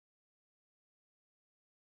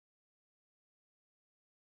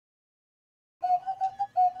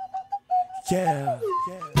Yeah.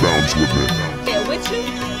 Bounce with me. Say it with you.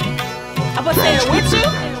 I'm gonna say it with you.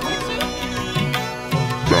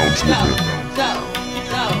 Bounce with me. Go.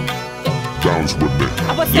 Bounce with me.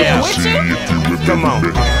 I'm gonna say it with See you. if you with me. Come on.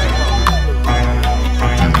 With me.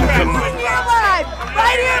 We're live,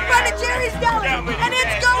 right here in front of Jerry's Deli, and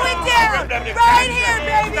it's going down, right here,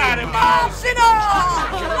 baby, pops and all.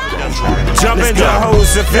 Jump into a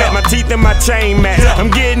hose to fit my teeth in my chain match. I'm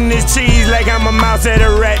getting this cheese like I'm a mouse at a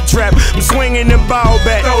rat trap. I'm swinging the ball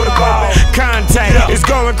back. Throw the ball. Contact. It's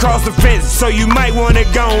going across the fence, so you might want to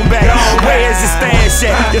go back. Where is the stash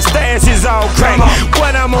at? The stash is all cracked.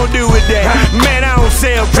 What I'm gonna do with that? Man, I don't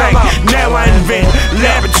sell crack. Now I invent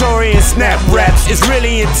laboratory and snap raps. It's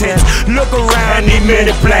really intense. Look around, need many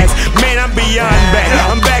plaques. Man, I'm beyond back.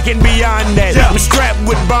 I'm back and beyond that. I'm strapped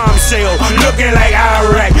with bombshell, looking like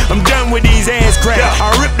Iraq. I'm done with these ass cracks. I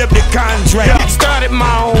ripped up the contract, started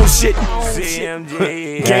my own shit.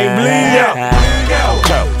 CMG, can't believe ya.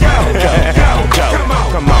 Go,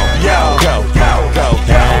 come on, yo, go,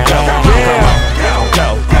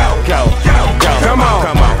 come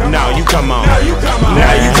on, now you come on,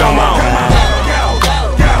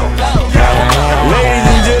 ladies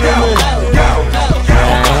and gentlemen,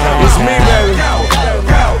 it's me, baby.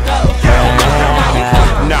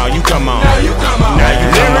 Now you come on,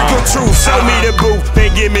 lyrical truth, show me the booth,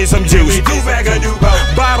 then give me some juice.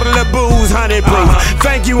 Bottle of booze, 100 proof.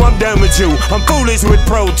 Thank you, I'm done with you. I'm foolish with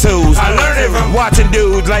Pro Tools. I learned it from watching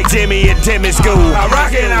dudes like Jimmy and Tim in school. I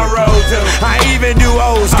rock and I roll too. I even do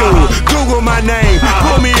old school. Google my name,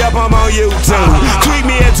 pull me up, I'm on YouTube. Tweet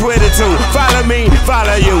me at Twitter too. Follow me,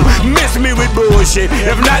 follow you. Miss me with bullshit.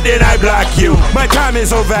 If not, then I block you. My time is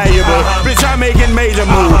so valuable. Bitch, I'm making major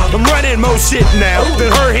moves. I'm running more shit now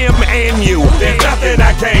than her, him, and you. There's nothing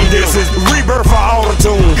I can't do. This is rebirth for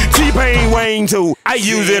auto-tune. T-Pain, Wayne too. I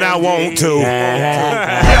use it, I want to.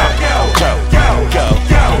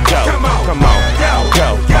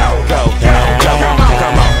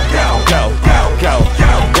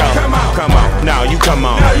 Come on, now you come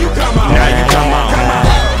on, now you come on. Now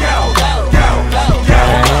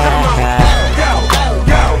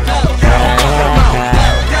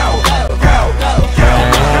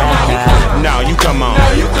you come on,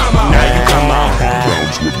 now you come on.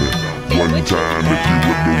 Bounce with me. One time if you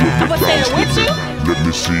with me, I'm gonna say it with you. Let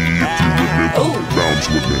me see if you with me. Bounce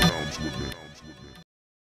with me.